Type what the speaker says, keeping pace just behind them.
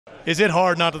Is it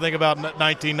hard not to think about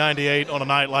 1998 on a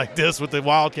night like this with the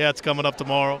Wildcats coming up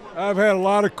tomorrow? I've had a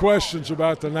lot of questions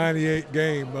about the 98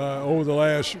 game over the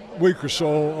last week or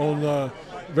so on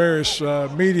various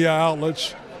media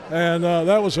outlets. And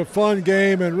that was a fun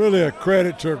game and really a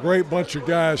credit to a great bunch of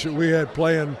guys that we had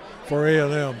playing for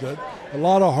A&M. That a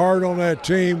lot of heart on that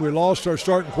team. We lost our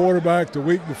starting quarterback the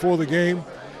week before the game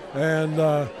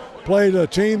and played a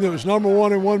team that was number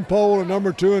one in one poll and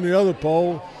number two in the other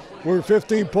poll. We were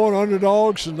 15-point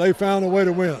underdogs, and they found a way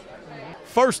to win.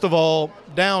 First of all,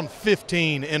 down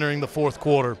 15 entering the fourth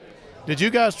quarter. Did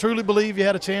you guys truly believe you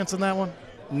had a chance in that one?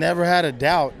 Never had a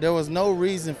doubt. There was no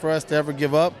reason for us to ever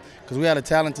give up because we had a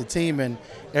talented team and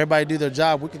everybody do their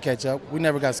job. We could catch up. We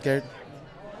never got scared.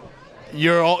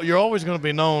 You're always going to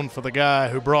be known for the guy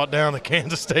who brought down the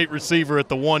Kansas State receiver at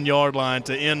the 1-yard line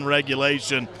to end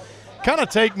regulation. Kind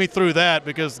of take me through that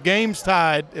because game's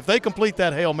tied. If they complete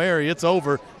that Hail Mary, it's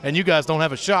over, and you guys don't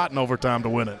have a shot in overtime to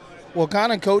win it. Well,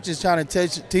 kind of coach is trying to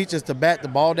teach us to bat the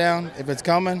ball down if it's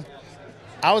coming.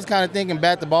 I was kind of thinking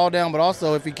bat the ball down, but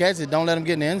also if he catches it, don't let him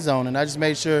get in the end zone. And I just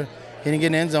made sure he didn't get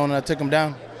in the end zone, and I took him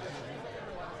down.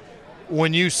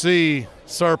 When you see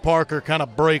Sir Parker kind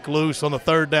of break loose on the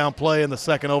third down play in the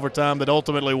second overtime that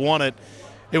ultimately won it,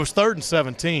 it was 3rd and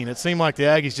 17. It seemed like the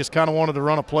Aggies just kind of wanted to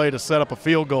run a play to set up a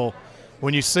field goal.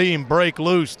 When you see him break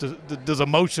loose, does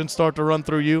emotion start to run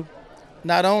through you?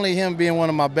 Not only him being one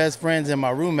of my best friends and my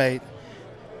roommate,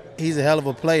 he's a hell of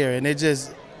a player. And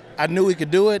I knew he could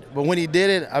do it, but when he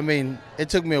did it, I mean, it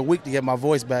took me a week to get my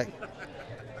voice back.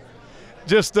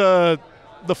 Just the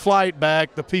flight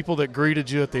back, the people that greeted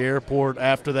you at the airport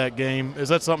after that game, is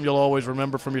that something you'll always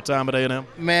remember from your time at A&M?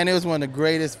 Man, it was one of the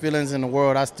greatest feelings in the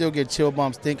world. I still get chill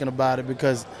bumps thinking about it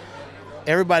because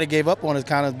everybody gave up on us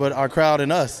kind of, but our crowd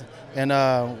and us. And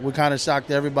we kind of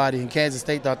shocked everybody, and Kansas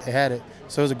State thought they had it.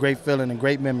 So it was a great feeling and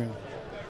great memory.